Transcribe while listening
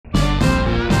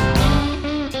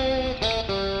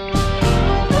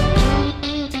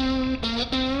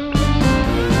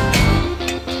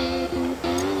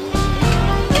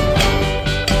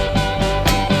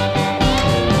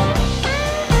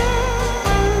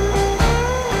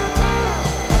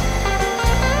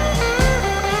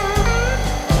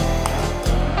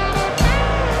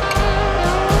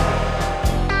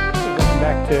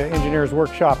Arbor's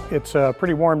workshop. It's a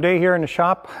pretty warm day here in the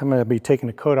shop. I'm going to be taking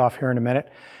the coat off here in a minute.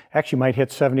 Actually might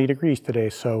hit 70 degrees today,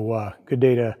 so good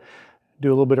day to do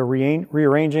a little bit of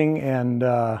rearranging and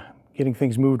getting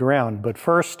things moved around. But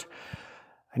first,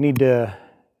 I need to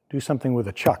do something with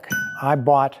a chuck. I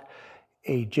bought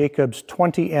a Jacobs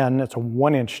 20N. It's a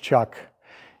 1-inch chuck,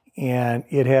 and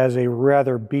it has a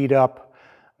rather beat up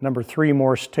number 3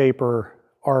 Morse taper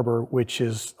Arbor, which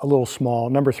is a little small.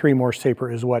 Number 3 Morse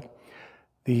taper is what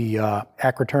the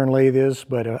Acroturn lathe is,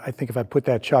 but I think if I put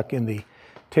that chuck in the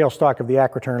tailstock of the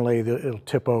Acroturn lathe, it'll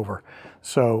tip over.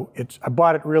 So I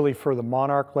bought it really for the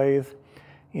Monarch lathe,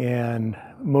 and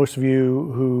most of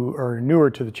you who are newer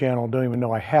to the channel don't even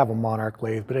know I have a Monarch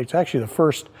lathe, but it's actually the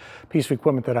first piece of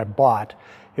equipment that I bought.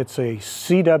 It's a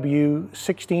CW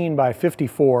 16 by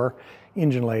 54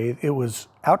 engine lathe. It was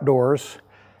outdoors.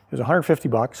 It was 150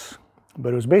 bucks,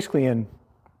 but it was basically in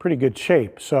pretty good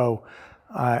shape. So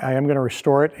I am going to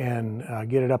restore it and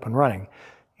get it up and running,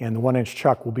 and the 1-inch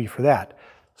chuck will be for that.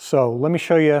 So let me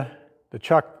show you the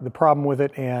chuck, the problem with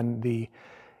it, and the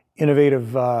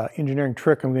innovative engineering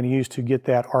trick I'm going to use to get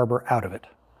that Arbor out of it.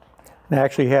 I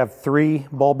actually have 3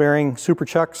 ball bearing super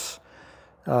chucks.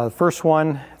 The first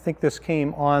one, I think this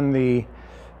came on the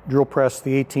drill press,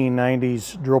 the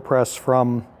 1890s drill press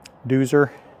from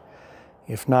Doozer.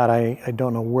 If not, I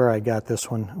don't know where I got this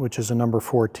one, which is a number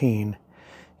 14.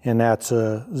 And that's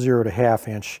a 0 to 1/2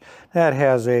 inch. That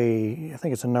has I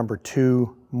think it's a number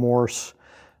 2 Morse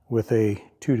with a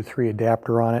 2 to 3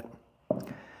 adapter on it.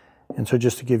 And so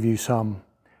just to give you some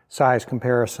size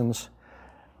comparisons,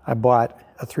 I bought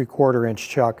a 3/4 inch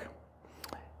chuck,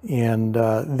 and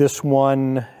this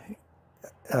one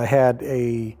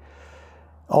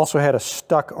also had a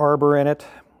stuck Arbor in it,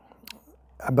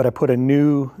 but I put a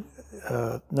new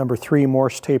number 3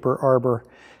 Morse taper Arbor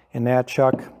in that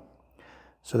chuck.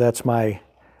 So that's my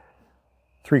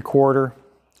 3/4,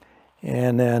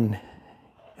 and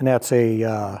that's is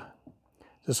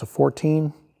this a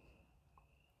 14?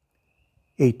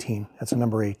 18, that's a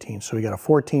number 18. So we got a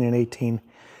 14 and 18,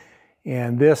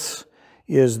 and this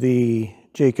is the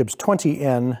Jacobs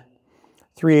 20N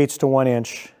 3/8 to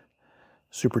 1-inch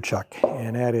super chuck,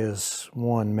 and that is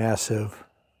one massive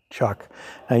chuck.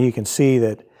 Now you can see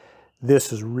that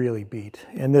this is really beat,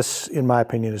 and this, in my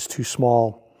opinion, is too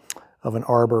small of an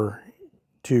Arbor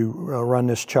to run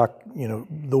this chuck, you know,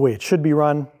 the way it should be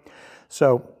run.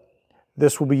 So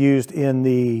this will be used in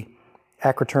the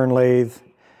Acroturn lathe.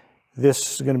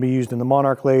 This is going to be used in the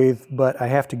Monarch lathe, but I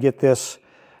have to get this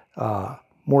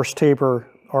Morse taper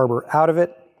Arbor out of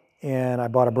it, and I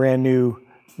bought a brand new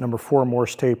number 4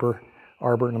 Morse taper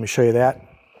Arbor. Let me show you that.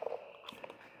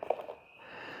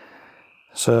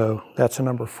 So that's a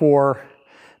number 4,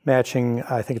 matching,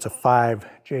 I think it's a 5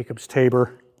 Jacobs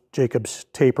taper. Jacobs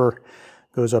taper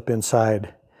goes up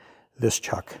inside this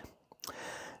chuck.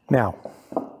 Now,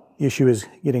 the issue is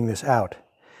getting this out.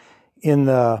 In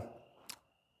the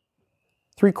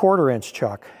 3/4 inch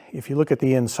chuck, if you look at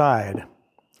the inside,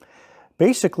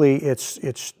 basically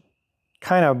it's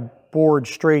kind of bored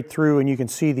straight through, and you can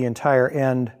see the entire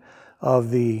end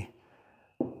of the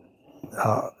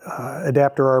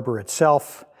adapter Arbor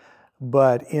itself.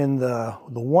 But in the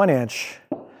 1-inch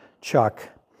chuck,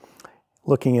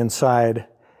 looking inside,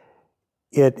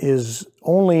 it is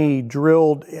only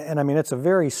drilled, and I mean it's a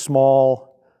very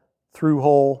small through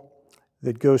hole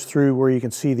that goes through where you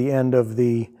can see the end of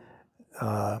the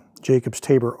Jacobs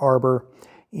taper Arbor,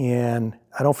 and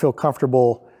I don't feel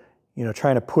comfortable, you know,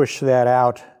 trying to push that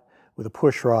out with a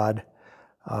push rod.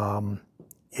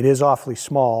 It is awfully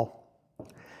small.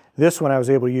 This one I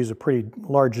was able to use a pretty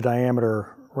large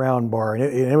diameter round bar, and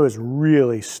it was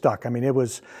really stuck. I mean, it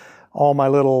was all my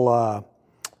little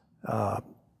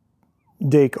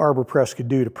Dake Arbor press could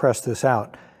do to press this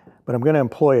out. But I'm going to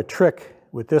employ a trick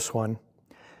with this one,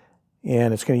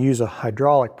 and it's going to use a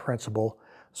hydraulic principle.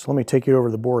 So let me take you over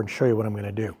to the board and show you what I'm going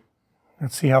to do.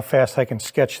 Let's see how fast I can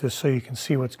sketch this so you can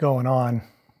see what's going on.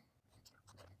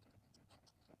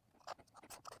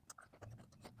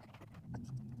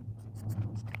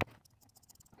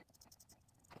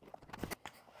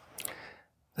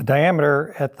 The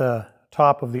diameter at the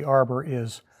top of the Arbor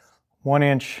is 1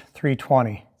 inch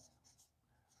 3/20.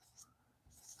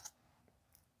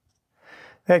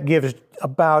 That gives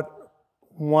about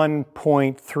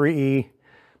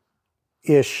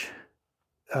 1.3-ish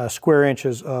square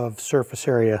inches of surface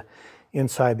area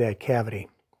inside that cavity.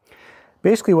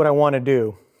 Basically what I want to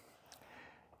do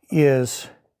is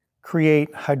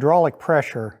create hydraulic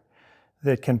pressure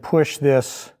that can push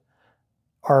this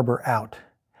Arbor out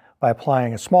by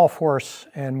applying a small force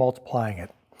and multiplying it.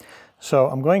 So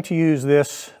I'm going to use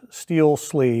this steel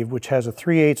sleeve, which has a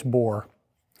 3/8 bore,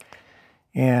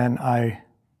 and I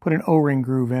put an O-ring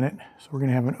groove in it. So we're going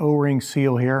to have an O-ring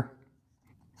seal here,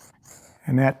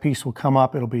 and that piece will come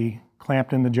up. It'll be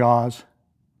clamped in the jaws.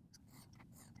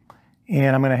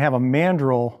 And I'm going to have a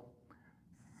mandrel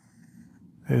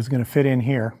that is going to fit in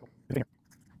here.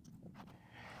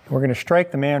 We're going to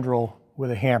strike the mandrel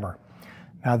with a hammer.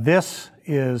 Now this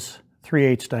is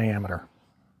 3/8 diameter.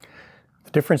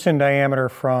 The difference in diameter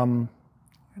from,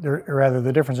 or rather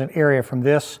the difference in area from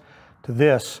this to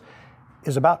this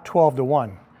is about 12 to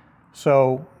 1.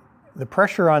 So the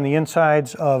pressure on the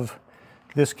insides of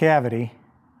this cavity,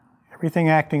 everything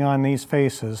acting on these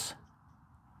faces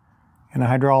in a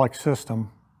hydraulic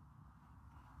system,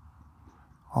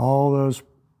 all those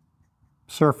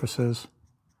surfaces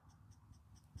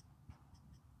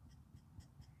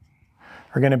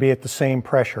are going to be at the same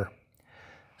pressure.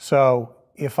 So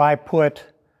if I put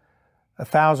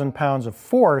 1,000 pounds of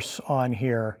force on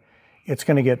here, it's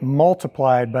going to get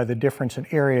multiplied by the difference in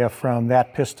area from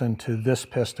that piston to this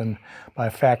piston by a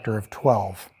factor of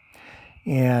 12.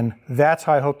 And that's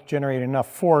how I hope to generate enough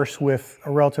force with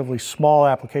a relatively small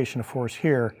application of force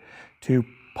here to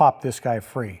pop this guy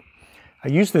free. I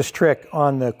use this trick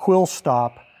on the quill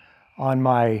stop on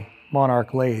my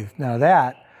Monarch lathe. Now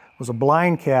that was a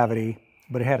blind cavity,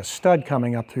 but it had a stud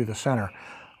coming up through the center.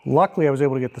 Luckily, I was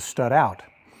able to get the stud out.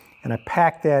 And I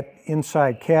packed that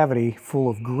inside cavity full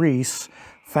of grease,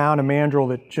 found a mandrel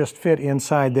that just fit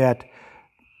inside that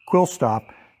quill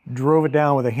stop, drove it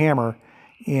down with a hammer,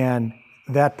 and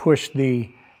that pushed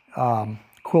the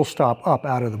quill stop up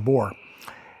out of the bore.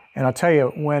 And I'll tell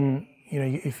you, when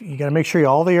you got to make sure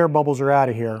all the air bubbles are out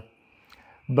of here,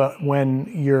 but when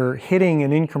you're hitting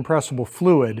an incompressible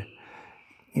fluid,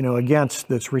 against,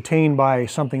 that's retained by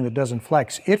something that doesn't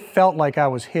flex, it felt like I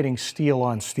was hitting steel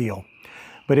on steel.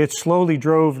 But it slowly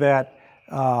drove that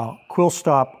quill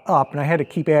stop up, and I had to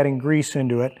keep adding grease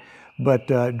into it, but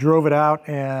drove it out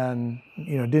and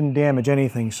didn't damage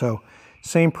anything. So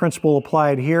same principle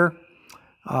applied here.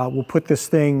 We'll put this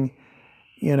thing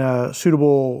in a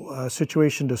suitable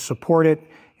situation to support it,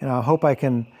 and I hope I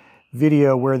can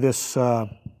video where this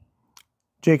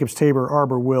Jacobs Tabor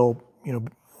Arbor will,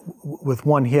 with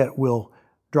one hit, will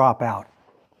drop out.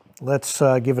 Let's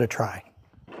give it a try.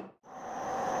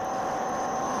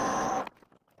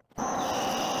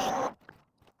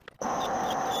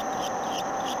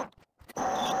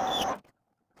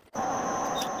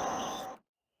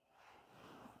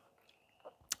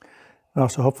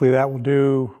 So hopefully that will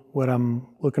do what I'm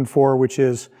looking for, which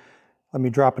is, let me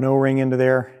drop an O-ring into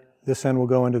there. This end will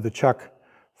go into the chuck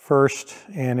first,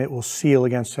 and it will seal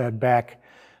against that back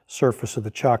surface of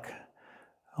the chuck,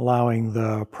 allowing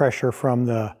the pressure from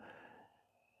the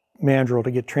mandrel to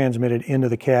get transmitted into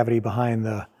the cavity behind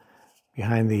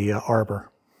the arbor.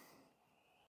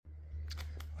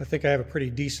 I think I have a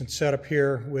pretty decent setup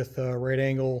here with a right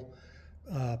angle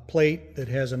plate that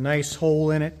has a nice hole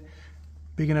in it,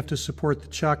 big enough to support the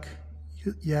chuck,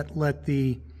 yet let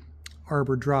the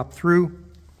arbor drop through.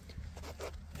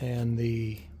 And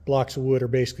the blocks of wood are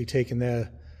basically taking the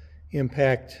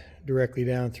impact directly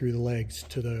down through the legs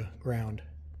to the ground.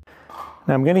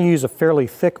 Now I'm going to use a fairly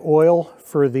thick oil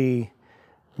for the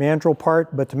mandrel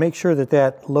part, but to make sure that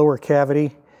that lower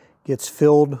cavity gets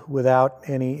filled without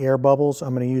any air bubbles,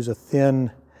 I'm going to use a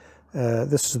thin,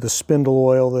 this is the spindle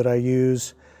oil that I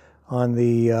use on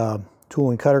the tool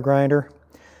and cutter grinder.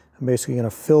 I'm basically going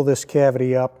to fill this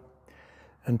cavity up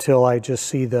until I just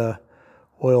see the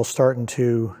oil starting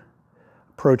to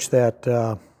approach that,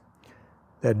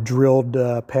 that drilled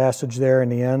passage there in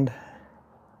the end.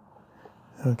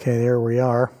 Okay, there we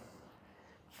are.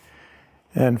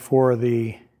 And for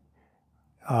the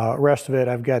rest of it,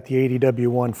 I've got the ADW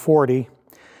 140,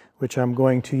 which I'm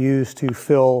going to use to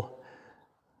fill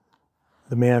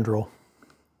the mandrel.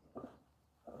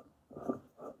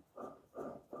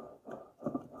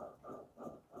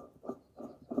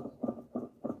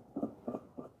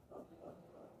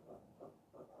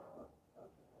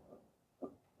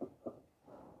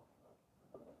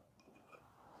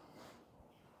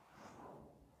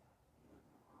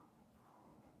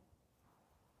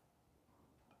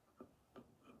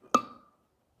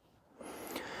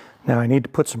 Now I need to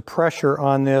put some pressure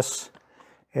on this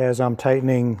as I'm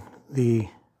tightening the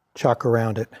chuck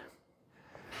around it.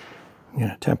 I'm going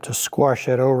to attempt to squash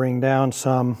that O-ring down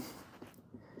some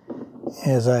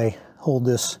as I hold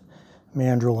this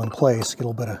mandrel in place, get a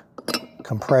little bit of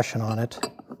compression on it.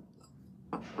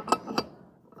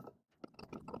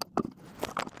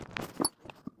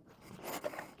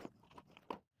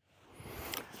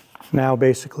 Now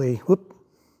basically,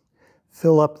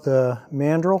 fill up the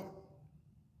mandrel.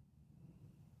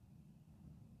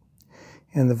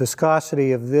 And the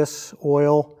viscosity of this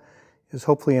oil is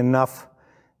hopefully enough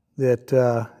that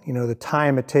you know, the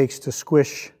time it takes to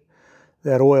squish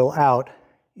that oil out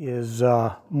is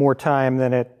more time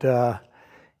than it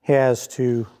has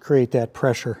to create that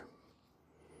pressure.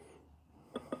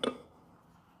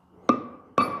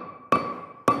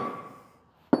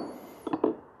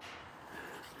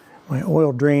 My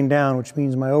oil drained down, which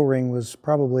means my O-ring was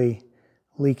probably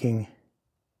leaking.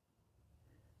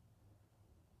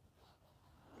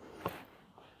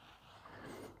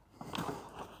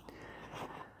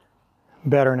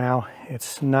 Better now.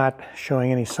 It's not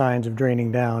showing any signs of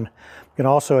draining down. You can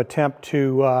also attempt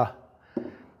to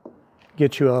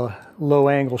get you a low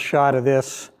angle shot of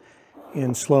this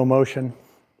in slow motion.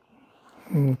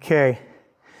 Okay,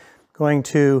 going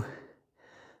to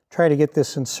try to get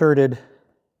this inserted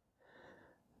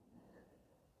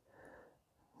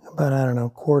about, I don't know,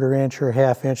 1/4 inch or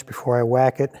 1/2 inch before I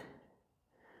whack it.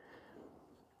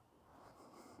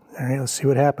 All right, let's see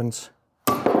what happens.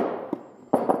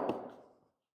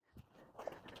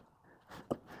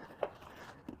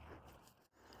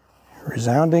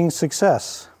 Resounding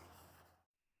success.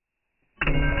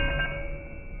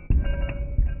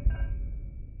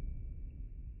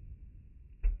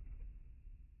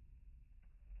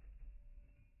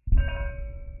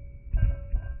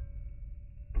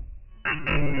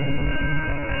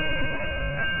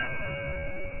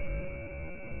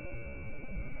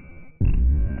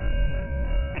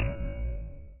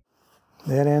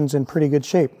 That end's in pretty good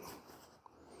shape.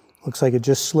 Looks like it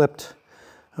just slipped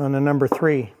on the number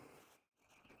 3.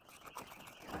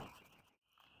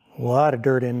 A lot of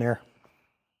dirt in there.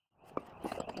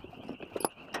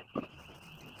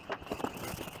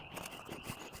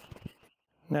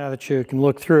 Now that you can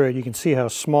look through it, you can see how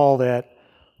small that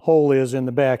hole is in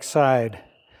the back side.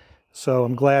 So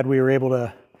I'm glad we were able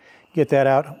to get that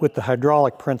out with the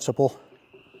hydraulic principle.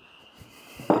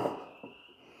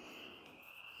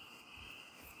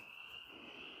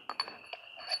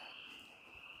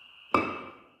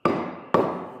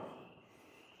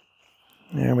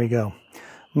 There we go.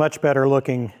 Much better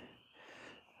looking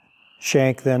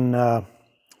shank than that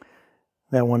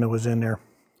one that was in there.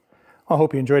 I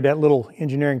hope you enjoyed that little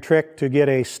engineering trick to get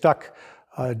a stuck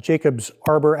Jacob's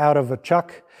Arbor out of a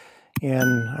chuck.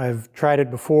 And I've tried it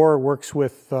before. It works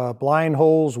with blind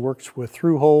holes, works with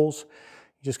through holes.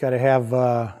 You just got to have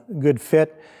a good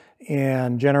fit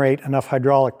and generate enough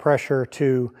hydraulic pressure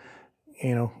to,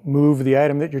 you know, move the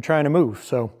item that you're trying to move.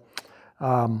 So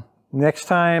next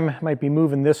time, I might be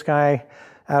moving this guy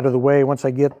out of the way once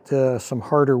I get some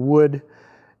harder wood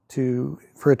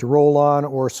for it to roll on,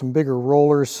 or some bigger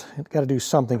rollers. I've got to do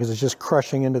something because it's just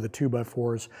crushing into the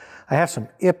 2x4s. I have some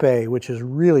Ipe, which is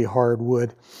really hard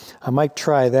wood. I might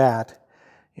try that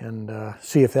and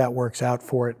see if that works out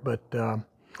for it. But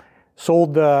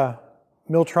sold the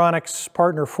Miltronics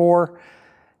Partner 4.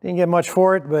 Didn't get much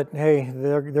for it, but hey,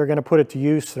 they're going to put it to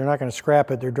use. They're not going to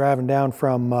scrap it. They're driving down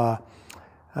from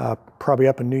probably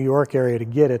up in New York area to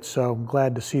get it, so I'm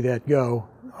glad to see that go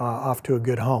off to a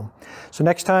good home. So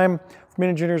next time from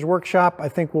Engineer's Workshop, I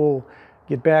think we'll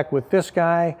get back with this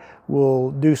guy.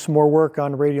 We'll do some more work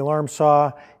on the radial arm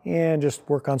saw and just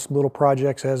work on some little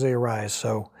projects as they arise.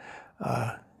 So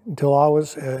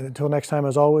until next time,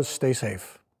 as always, stay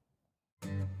safe.